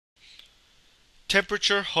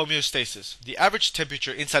Temperature homeostasis. The average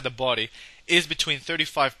temperature inside the body is between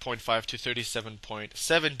 35.5 to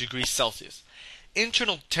 37.7 degrees Celsius.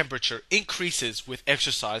 Internal temperature increases with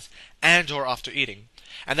exercise and or after eating,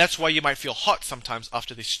 and that's why you might feel hot sometimes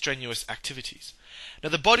after these strenuous activities. Now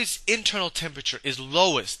the body's internal temperature is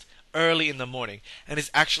lowest early in the morning and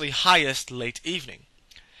is actually highest late evening.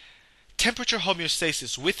 Temperature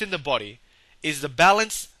homeostasis within the body is the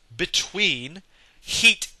balance between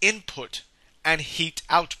heat input and heat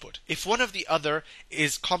output. If one of the other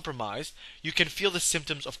is compromised, you can feel the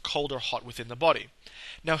symptoms of cold or hot within the body.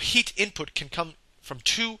 Now heat input can come from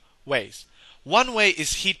two ways. One way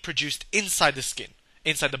is heat produced inside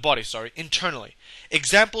the body, internally.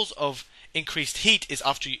 Examples of increased heat is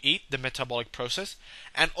after you eat, the metabolic process,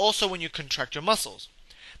 and also when you contract your muscles.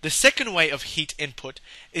 The second way of heat input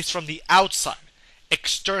is from the outside,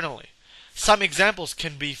 externally. Some examples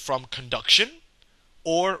can be from conduction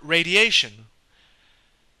or radiation.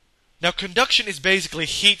 Now conduction is basically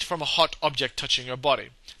heat from a hot object touching your body,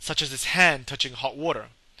 such as this hand touching hot water.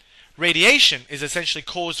 Radiation is essentially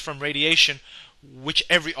caused from radiation which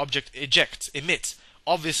every object emits.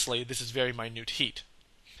 Obviously, this is very minute heat.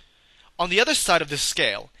 On the other side of the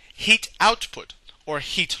scale, heat output or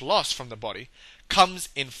heat loss from the body comes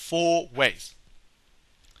in four ways,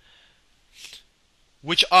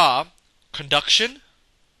 which are conduction,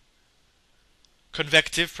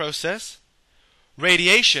 convective process,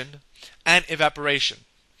 radiation, and evaporation.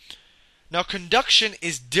 Now conduction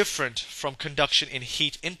is different from conduction in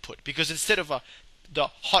heat input because instead of the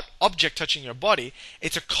hot object touching your body,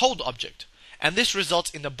 it's a cold object, and this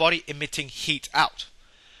results in the body emitting heat out.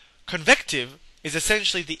 Convective is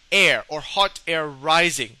essentially the air or hot air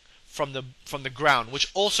rising from the ground,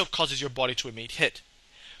 which also causes your body to emit heat.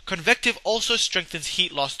 Convective also strengthens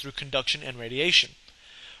heat loss through conduction and radiation.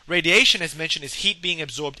 Radiation, as mentioned, is heat being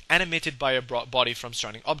absorbed and emitted by your body from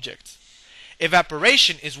surrounding objects.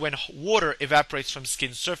 Evaporation is when water evaporates from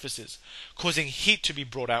skin surfaces, causing heat to be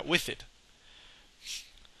brought out with it.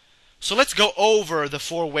 So let's go over the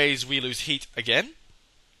four ways we lose heat again.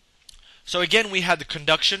 So again, we had the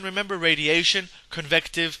conduction, remember, radiation,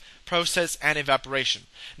 convective process, and evaporation.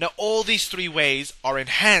 Now all these three ways are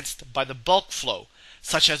enhanced by the bulk flow,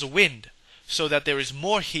 such as wind, so that there is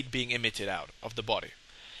more heat being emitted out of the body.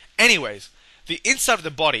 Anyways, the inside of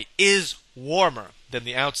the body is warmer than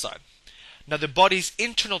the outside. Now the body's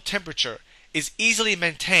internal temperature is easily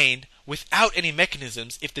maintained without any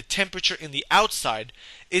mechanisms if the temperature in the outside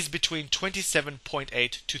is between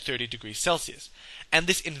 27.8 to 30 degrees Celsius. And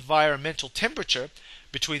this environmental temperature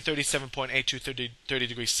between 37.8 to 30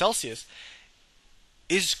 degrees Celsius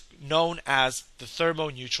is known as the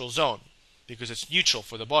thermoneutral zone because it's neutral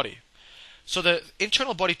for the body. So the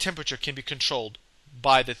internal body temperature can be controlled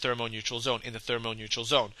by the thermoneutral zone, in the thermoneutral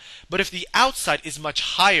zone. But if the outside is much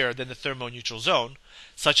higher than the thermoneutral zone,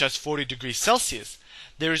 such as 40 degrees Celsius,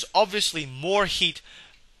 there is obviously more heat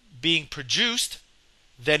being produced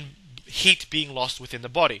than heat being lost within the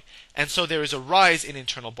body. And so there is a rise in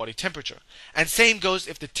internal body temperature. And same goes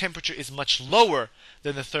if the temperature is much lower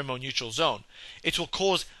than the thermoneutral zone. It will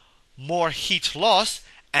cause more heat loss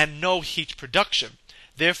and no heat production,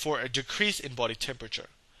 therefore a decrease in body temperature.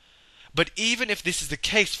 But even if this is the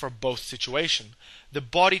case for both situations, the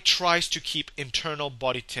body tries to keep internal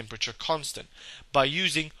body temperature constant by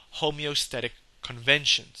using homeostatic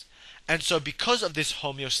conventions. And so because of these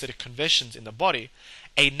homeostatic conventions in the body,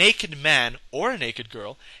 a naked man or a naked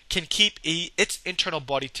girl can keep its internal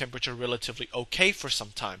body temperature relatively okay for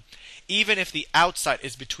some time, even if the outside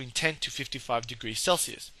is between 10 to 55 degrees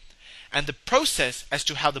Celsius. And the process as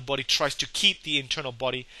to how the body tries to keep the internal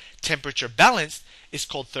body temperature balanced is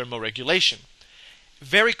called thermoregulation.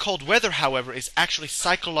 Very cold weather, however, is actually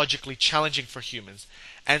psychologically challenging for humans,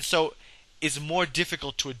 and so is more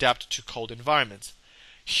difficult to adapt to cold environments.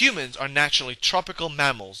 Humans are naturally tropical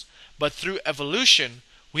mammals, but through evolution,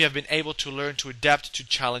 we have been able to learn to adapt to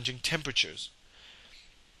challenging temperatures.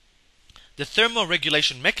 The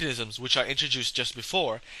thermoregulation mechanisms, which I introduced just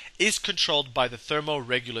before, is controlled by the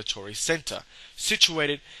thermoregulatory center,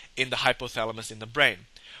 situated in the hypothalamus in the brain,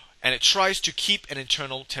 and it tries to keep an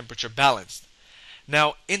internal temperature balanced.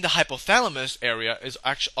 Now, in the hypothalamus area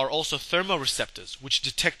are also thermoreceptors, which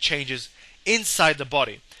detect changes inside the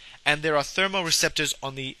body, and there are thermoreceptors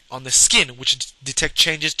on the skin, which detect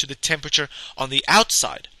changes to the temperature on the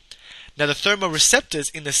outside. Now, the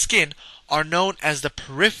thermoreceptors in the skin are known as the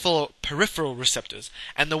peripheral receptors,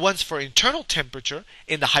 and the ones for internal temperature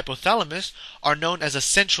in the hypothalamus are known as the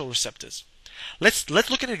central receptors. Let's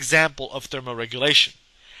look at an example of thermoregulation.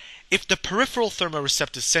 If the peripheral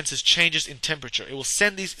thermoreceptor senses changes in temperature, it will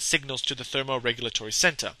send these signals to the thermoregulatory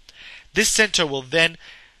center. This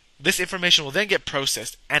information will then get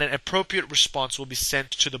processed, and an appropriate response will be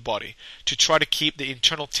sent to the body to try to keep the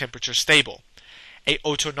internal temperature stable, a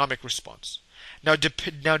autonomic response. Now,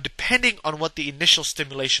 depending on what the initial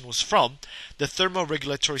stimulation was from, the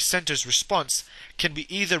thermoregulatory center's response can be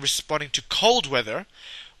either responding to cold weather,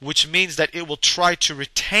 which means that it will try to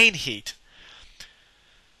retain heat,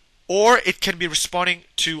 or it can be responding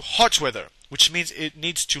to hot weather, which means it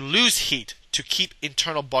needs to lose heat to keep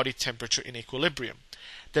internal body temperature in equilibrium.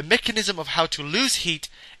 The mechanism of how to lose heat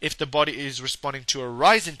if the body is responding to a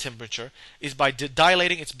rise in temperature is by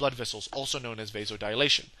dilating its blood vessels, also known as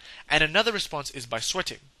vasodilation. And another response is by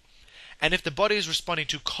sweating. And if the body is responding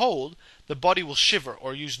to cold, the body will shiver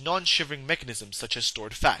or use non-shivering mechanisms such as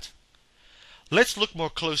stored fat. Let's look more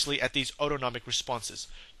closely at these autonomic responses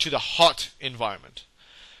to the hot environment.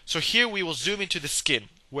 So here we will zoom into the skin,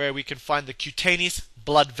 where we can find the cutaneous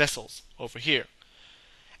blood vessels over here.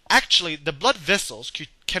 Actually, the blood vessels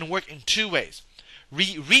can work in two ways.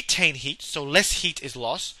 Retain heat, so less heat is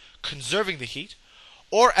lost, conserving the heat,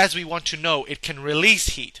 or as we want to know, it can release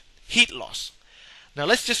heat loss. Now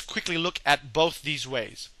let's just quickly look at both these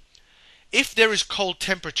ways. If there is cold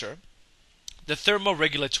temperature, the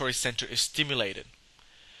thermoregulatory center is stimulated,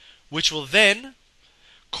 which will then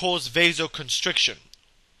cause vasoconstriction,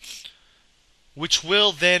 which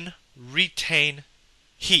will then retain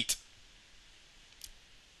heat.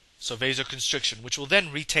 So vasoconstriction, which will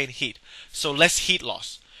then retain heat. So less heat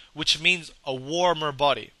loss, which means a warmer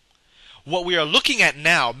body. What we are looking at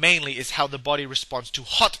now mainly is how the body responds to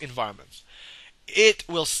hot environments. It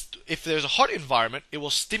will, if there's a hot environment, it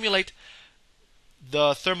will stimulate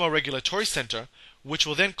the thermoregulatory center, which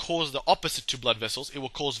will then cause the opposite to blood vessels. It will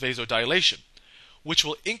cause vasodilation, which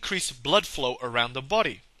will increase blood flow around the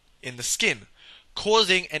body, in the skin,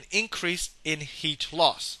 causing an increase in heat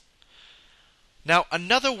loss. Now,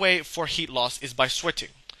 another way for heat loss is by sweating.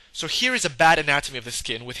 So here is a bad anatomy of the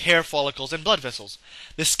skin with hair follicles and blood vessels.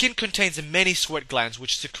 The skin contains many sweat glands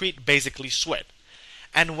which secrete basically sweat.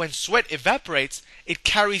 And when sweat evaporates, it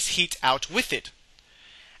carries heat out with it.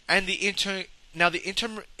 And the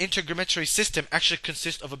intergrammetary system actually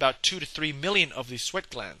consists of about 2 to 3 million of these sweat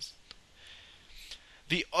glands.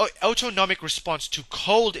 The autonomic response to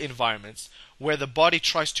cold environments, where the body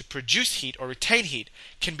tries to produce heat or retain heat,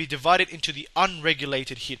 can be divided into the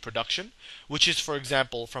unregulated heat production, which is, for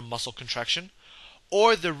example, from muscle contraction,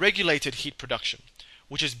 or the regulated heat production,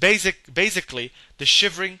 which is basically the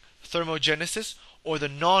shivering thermogenesis or the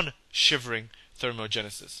non-shivering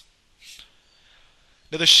thermogenesis.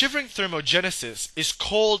 Now, the shivering thermogenesis is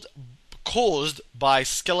caused by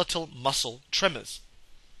skeletal muscle tremors,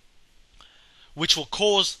 which will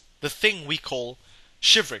cause the thing we call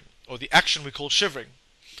shivering, or the action we call shivering.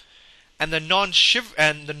 And the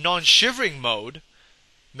non-shivering mode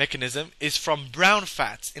mechanism is from brown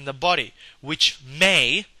fats in the body, which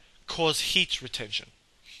may cause heat retention.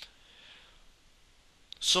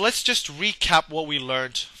 So let's just recap what we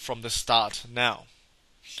learned from the start now.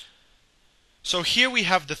 So here we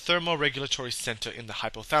have the thermoregulatory center in the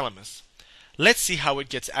hypothalamus. Let's see how it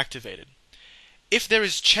gets activated. If there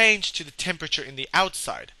is change to the temperature in the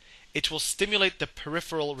outside, it will stimulate the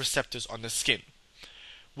peripheral receptors on the skin,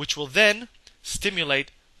 which will then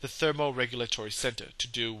stimulate the thermoregulatory center to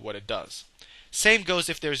do what it does. Same goes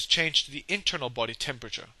if there is change to the internal body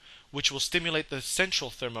temperature, which will stimulate the central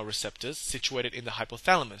thermoreceptors situated in the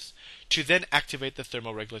hypothalamus to then activate the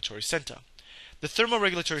thermoregulatory center. The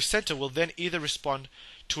thermoregulatory center will then either respond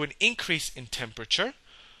to an increase in temperature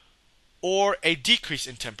or a decrease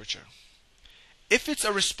in temperature. If it's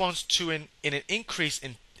a response to an increase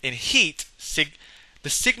in heat, the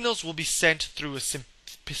signals will be sent through a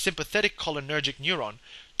sympathetic cholinergic neuron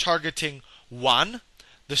targeting 1.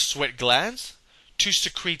 The sweat glands to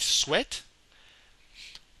secrete sweat,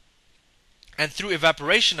 and through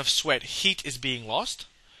evaporation of sweat, heat is being lost.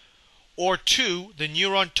 Or 2. The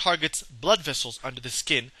neuron targets blood vessels under the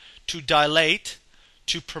skin to dilate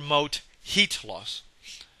to promote heat loss.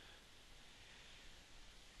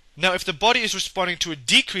 Now, if the body is responding to a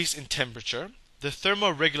decrease in temperature, the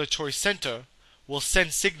thermoregulatory center will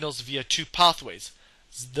send signals via 2 pathways: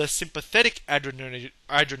 the sympathetic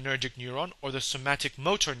adrenergic neuron or the somatic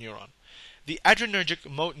motor neuron. The adrenergic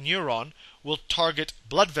neuron will target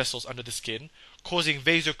blood vessels under the skin, causing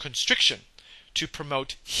vasoconstriction to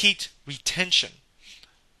promote heat retention.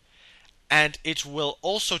 And it will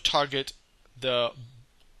also target the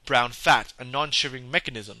brown fat, a non-shivering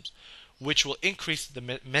mechanism, which will increase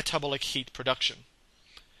the metabolic heat production.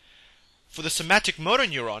 For the somatic motor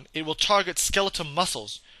neuron, it will target skeletal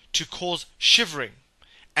muscles to cause shivering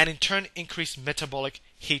and in turn increase metabolic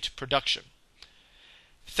heat production.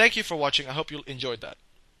 Thank you for watching. I hope you enjoyed that.